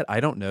 you know what? I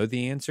don't know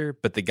the answer,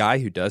 but the guy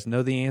who does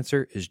know the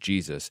answer is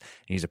Jesus.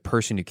 And he's a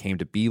person who came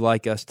to be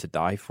like us, to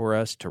die for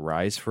us, to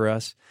rise for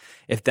us.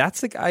 If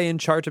that's the guy in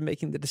charge of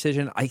making the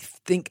decision, I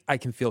think I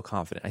can feel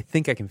confident. I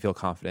think I can feel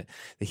confident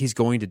that he's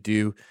going to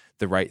do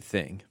the right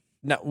thing.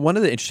 Now, one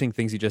of the interesting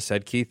things you just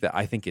said, Keith, that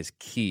I think is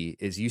key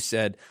is you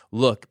said,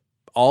 look,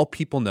 all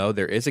people know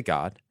there is a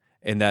God,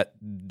 and that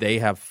they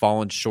have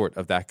fallen short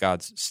of that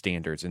God's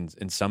standards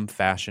in some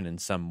fashion, in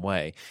some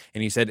way.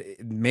 And he said,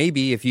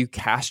 maybe if you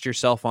cast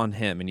yourself on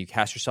him and you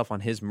cast yourself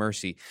on his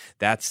mercy,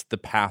 that's the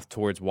path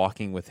towards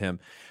walking with him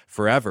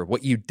forever.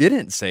 What you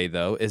didn't say,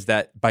 though, is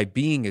that by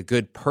being a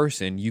good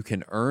person, you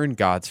can earn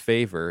God's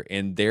favor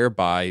and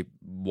thereby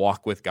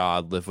walk with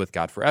God, live with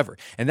God forever.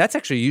 And that's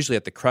actually usually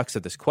at the crux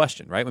of this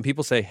question, right? When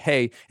people say,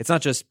 hey, it's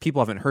not just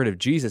people haven't heard of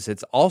Jesus,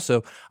 it's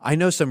also, I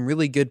know some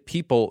really good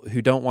people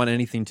who don't want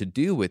anything to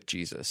do with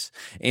Jesus.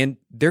 And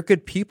they're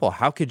good people.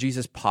 How could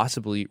Jesus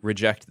possibly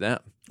reject them?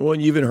 Well,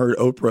 and you even heard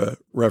Oprah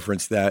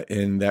reference that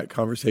in that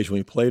conversation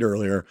we played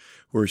earlier,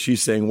 where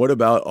she's saying, what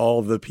about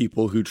all the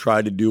people who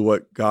try to do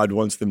what God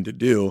wants them to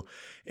do?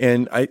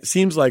 And it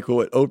seems like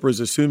what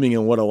Oprah's assuming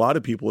and what a lot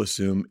of people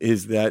assume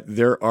is that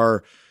there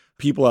are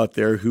people out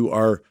there who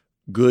are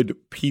good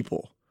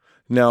people.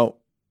 Now,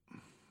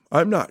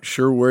 I'm not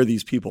sure where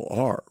these people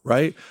are,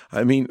 right?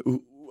 I mean,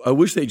 I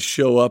wish they'd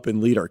show up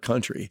and lead our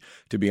country,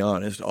 to be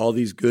honest, all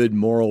these good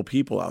moral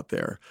people out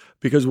there.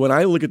 Because when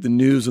I look at the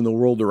news and the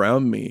world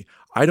around me,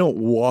 I don't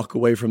walk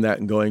away from that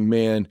and going,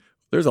 man,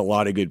 there's a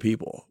lot of good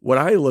people. When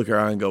I look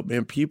around and go,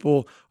 man,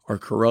 people are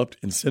corrupt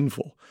and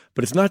sinful.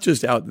 But it's not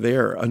just out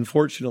there.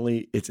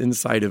 Unfortunately, it's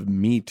inside of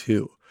me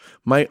too.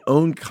 My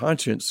own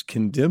conscience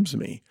condemns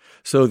me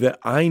so that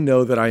I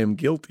know that I am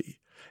guilty.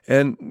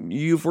 And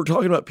if we're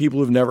talking about people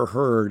who've never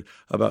heard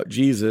about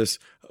Jesus,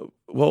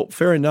 well,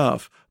 fair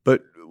enough.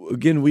 But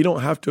again, we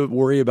don't have to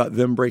worry about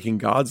them breaking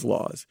God's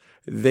laws.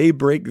 They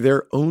break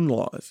their own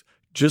laws,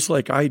 just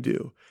like I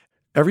do.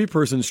 Every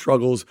person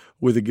struggles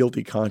with a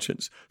guilty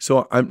conscience.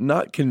 So I'm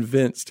not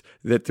convinced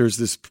that there's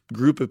this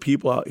group of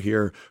people out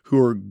here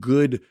who are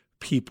good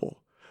people.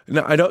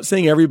 Now, I'm not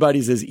saying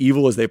everybody's as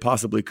evil as they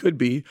possibly could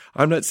be.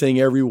 I'm not saying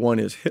everyone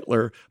is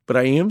Hitler, but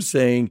I am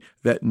saying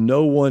that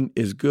no one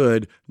is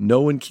good. No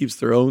one keeps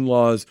their own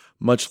laws,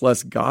 much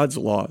less God's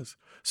laws.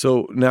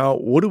 So now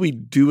what do we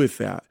do with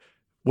that?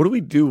 What do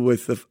we do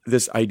with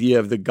this idea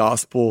of the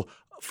gospel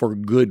for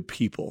good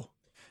people?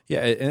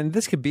 Yeah, and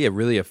this could be a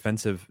really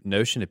offensive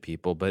notion to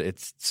people, but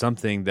it's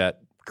something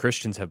that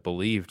Christians have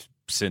believed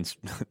since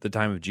the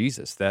time of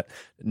Jesus, that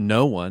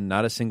no one,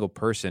 not a single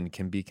person,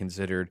 can be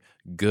considered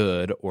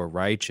good or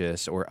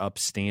righteous or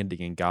upstanding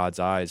in God's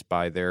eyes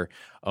by their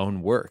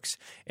own works.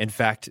 In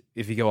fact,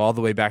 if you go all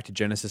the way back to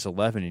Genesis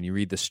 11 and you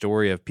read the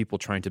story of people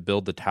trying to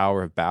build the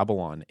Tower of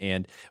Babylon,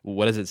 and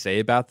what does it say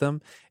about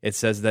them? It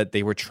says that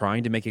they were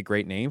trying to make a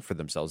great name for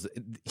themselves.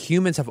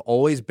 Humans have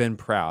always been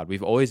proud.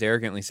 We've always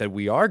arrogantly said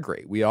we are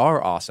great, we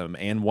are awesome,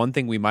 and one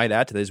thing we might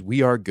add to this,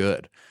 we are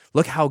good.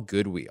 Look how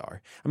good we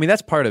are. I mean,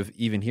 that's part of,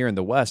 even here in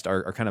the West,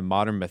 our kind of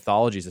modern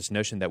mythology is this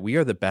notion that we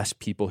are the best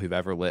people who've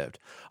ever lived.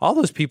 All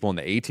those people in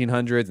the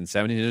 1800s and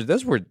 1700s,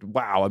 those were,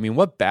 wow, I mean,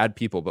 what bad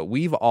people, but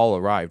we've all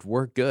arrived.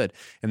 We're good.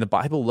 And the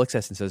Bible looks at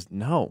us and says,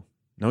 no,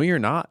 you're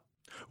not.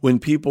 When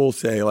people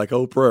say, like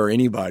Oprah or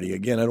anybody,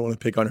 again, I don't want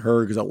to pick on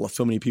her because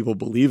so many people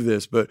believe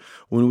this, but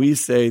when we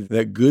say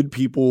that good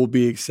people will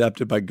be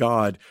accepted by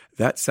God,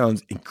 that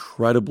sounds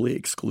incredibly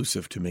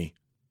exclusive to me.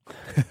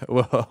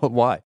 Well,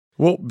 why?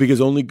 Well, because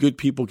only good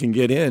people can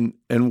get in.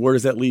 And where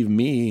does that leave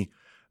me?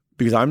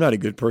 Because I'm not a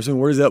good person.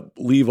 Where does that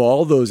leave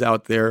all those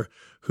out there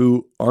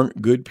who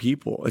aren't good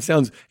people? It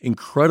sounds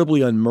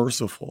incredibly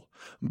unmerciful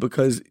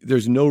because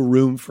there's no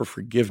room for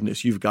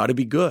forgiveness. You've got to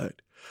be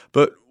good.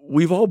 But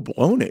we've all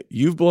blown it.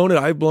 You've blown it.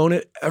 I've blown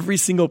it. Every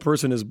single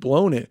person has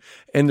blown it.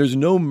 And there's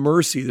no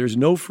mercy. There's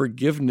no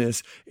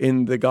forgiveness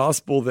in the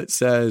gospel that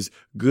says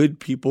good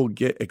people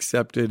get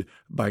accepted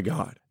by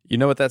God. You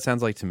know what that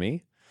sounds like to me?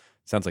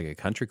 It sounds like a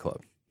country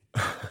club.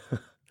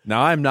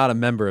 Now, I'm not a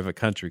member of a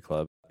country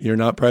club. You're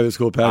not private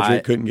school,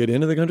 Patrick. Couldn't get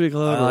into the country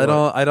club.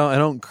 I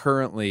don't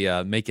currently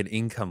make an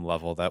income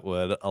level that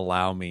would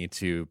allow me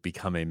to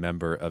become a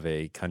member of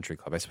a country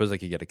club. I suppose I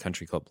could get a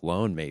country club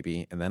loan,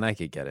 maybe, and then I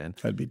could get in.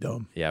 That'd be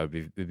dumb. Yeah,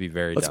 it'd be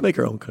very. Let's dumb. make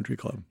our own country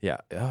club. Yeah.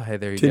 Oh, hey,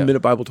 there you go.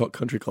 10-minute Bible Talk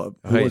Country Club.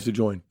 Who wants to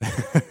join?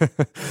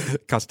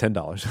 Costs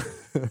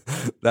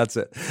 $10. That's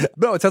it.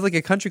 No, it sounds like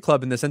a country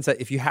club in the sense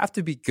that if you have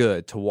to be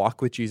good to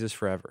walk with Jesus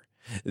forever,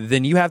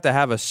 then you have to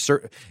have a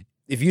certain.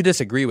 If you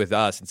disagree with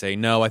us and say,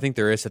 no, I think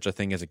there is such a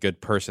thing as a good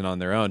person on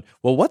their own,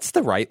 well, what's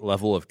the right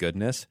level of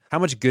goodness? How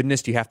much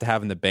goodness do you have to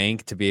have in the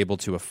bank to be able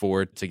to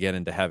afford to get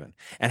into heaven?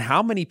 And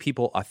how many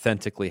people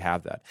authentically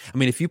have that? I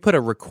mean, if you put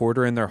a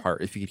recorder in their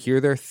heart, if you could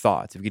hear their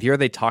thoughts, if you could hear how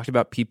they talked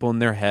about people in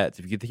their heads,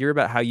 if you could hear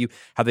about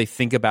how they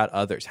think about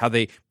others, how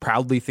they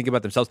proudly think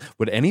about themselves,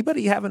 would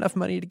anybody have enough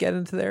money to get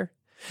into there?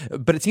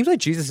 But it seems like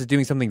Jesus is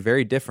doing something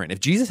very different.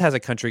 If Jesus has a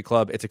country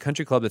club, it's a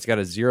country club that's got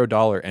a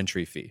 $0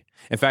 entry fee.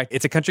 In fact,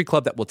 it's a country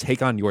club that will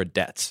take on your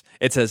debts.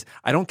 It says,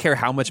 I don't care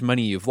how much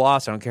money you've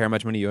lost. I don't care how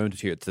much money you owe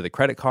to the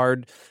credit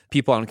card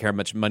people. I don't care how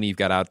much money you've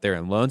got out there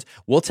in loans.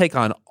 We'll take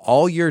on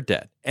all your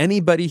debt.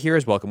 Anybody here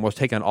is welcome. We'll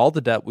take on all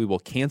the debt. We will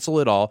cancel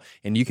it all,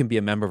 and you can be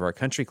a member of our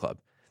country club.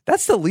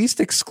 That's the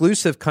least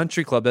exclusive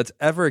country club that's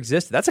ever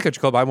existed. That's a country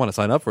club I want to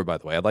sign up for, by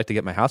the way. I'd like to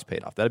get my house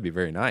paid off. That'd be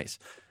very nice.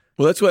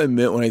 Well, that's what I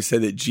meant when I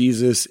said that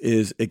Jesus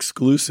is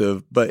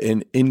exclusive, but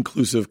in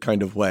inclusive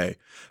kind of way.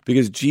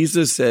 Because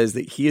Jesus says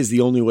that he is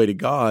the only way to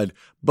God,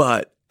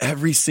 but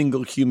every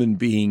single human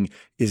being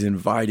is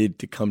invited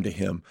to come to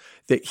him.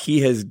 That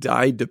he has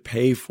died to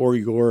pay for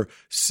your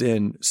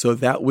sin. So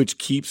that which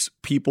keeps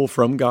people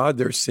from God,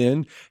 their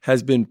sin,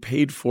 has been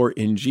paid for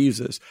in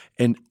Jesus.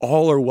 And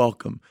all are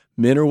welcome.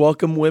 Men are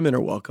welcome, women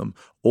are welcome,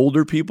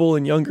 older people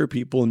and younger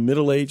people and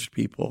middle-aged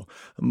people,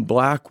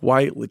 black,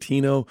 white,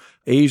 Latino,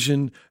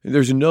 Asian.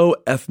 There's no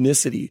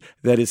ethnicity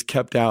that is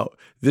kept out.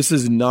 This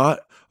is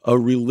not a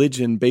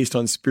religion based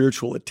on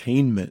spiritual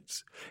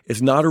attainments.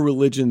 It's not a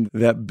religion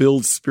that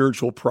builds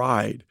spiritual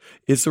pride.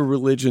 It's a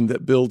religion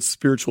that builds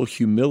spiritual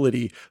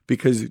humility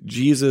because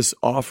Jesus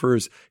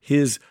offers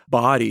his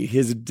body,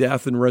 his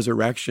death and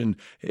resurrection,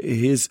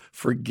 his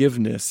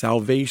forgiveness,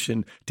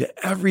 salvation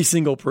to every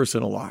single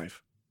person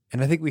alive.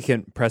 And I think we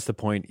can press the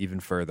point even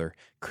further.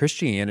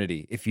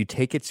 Christianity, if you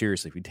take it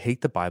seriously, if you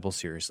take the Bible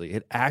seriously,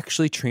 it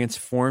actually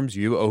transforms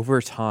you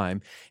over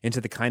time into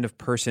the kind of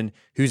person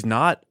who's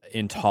not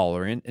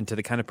intolerant, into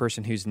the kind of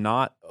person who's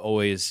not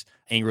always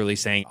angrily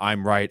saying,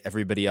 I'm right,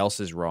 everybody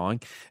else is wrong.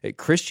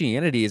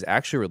 Christianity is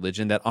actually a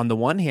religion that on the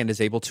one hand is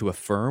able to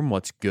affirm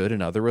what's good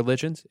in other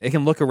religions. It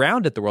can look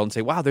around at the world and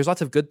say, wow, there's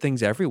lots of good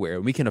things everywhere,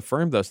 and we can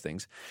affirm those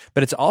things.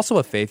 But it's also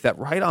a faith that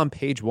right on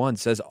page 1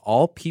 says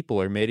all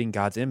people are made in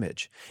God's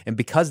image. And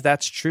because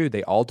that's true,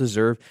 they all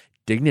deserve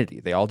dignity.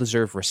 They all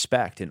deserve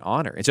respect and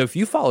honor. And so if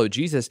you follow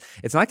Jesus,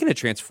 it's not going to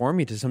transform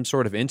you to some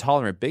sort of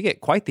intolerant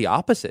bigot. Quite the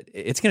opposite.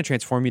 It's going to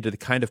transform you to the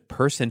kind of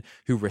person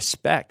who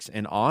respects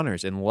and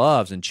honors and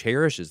loves and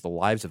cherishes the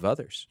lives of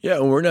others. Yeah,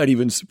 and we're not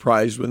even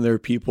surprised when there are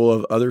people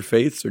of other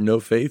faiths or no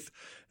faith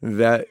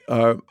that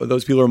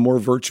those people are more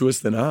virtuous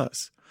than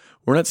us.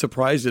 We're not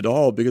surprised at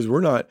all because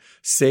we're not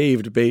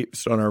saved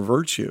based on our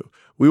virtue.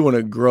 We want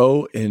to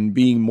grow in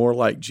being more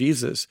like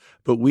Jesus,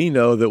 but we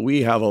know that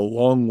we have a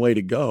long way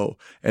to go.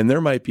 And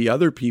there might be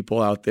other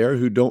people out there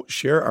who don't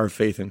share our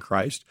faith in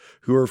Christ,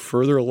 who are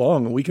further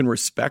along, and we can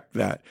respect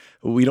that.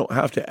 We don't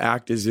have to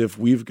act as if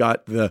we've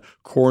got the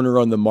corner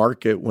on the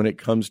market when it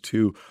comes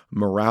to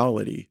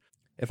morality.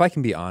 If I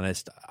can be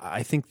honest,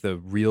 I think the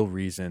real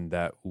reason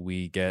that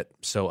we get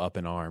so up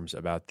in arms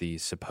about the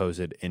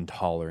supposed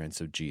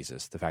intolerance of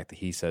Jesus, the fact that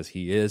he says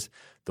he is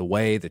the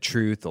way, the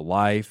truth, the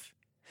life,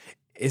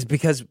 is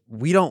because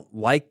we don't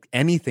like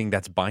anything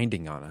that's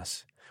binding on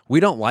us. We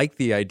don't like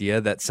the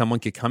idea that someone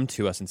could come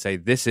to us and say,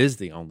 this is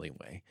the only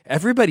way.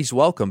 Everybody's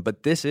welcome,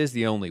 but this is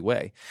the only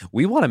way.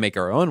 We want to make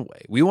our own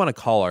way. We want to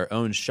call our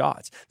own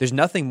shots. There's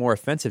nothing more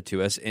offensive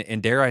to us,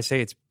 and dare I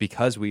say it's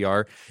because we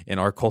are, in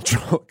our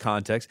cultural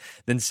context,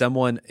 than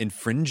someone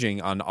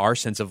infringing on our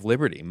sense of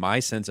liberty, my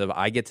sense of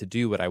I get to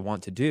do what I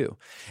want to do.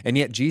 And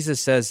yet Jesus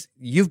says,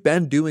 you've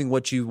been doing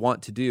what you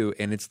want to do,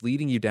 and it's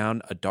leading you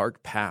down a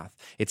dark path.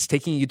 It's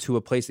taking you to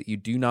a place that you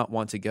do not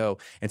want to go.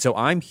 And so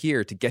I'm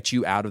here to get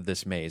you out of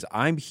this maze.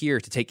 I'm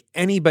here to take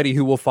anybody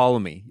who will follow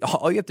me.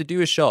 All you have to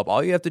do is show up.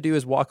 All you have to do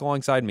is walk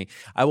alongside me.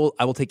 I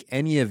will take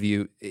any of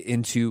you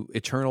into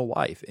eternal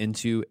life,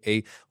 into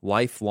a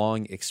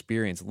lifelong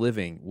experience,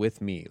 living with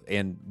me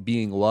and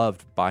being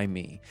loved by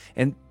me.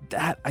 And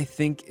that, I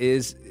think,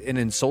 is an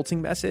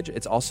insulting message.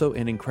 It's also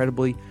an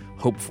incredibly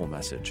hopeful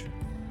message.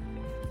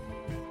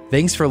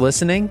 Thanks for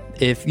listening.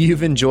 If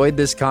you've enjoyed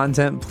this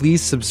content,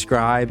 please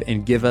subscribe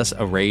and give us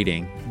a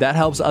rating. That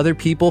helps other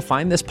people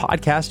find this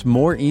podcast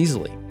more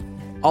easily.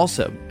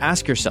 Also,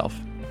 ask yourself,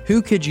 who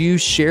could you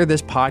share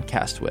this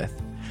podcast with?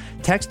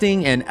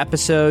 Texting an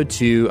episode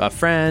to a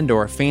friend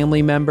or a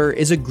family member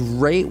is a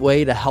great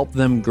way to help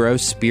them grow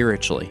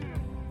spiritually.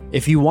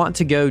 If you want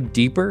to go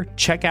deeper,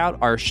 check out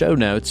our show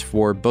notes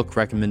for book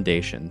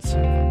recommendations.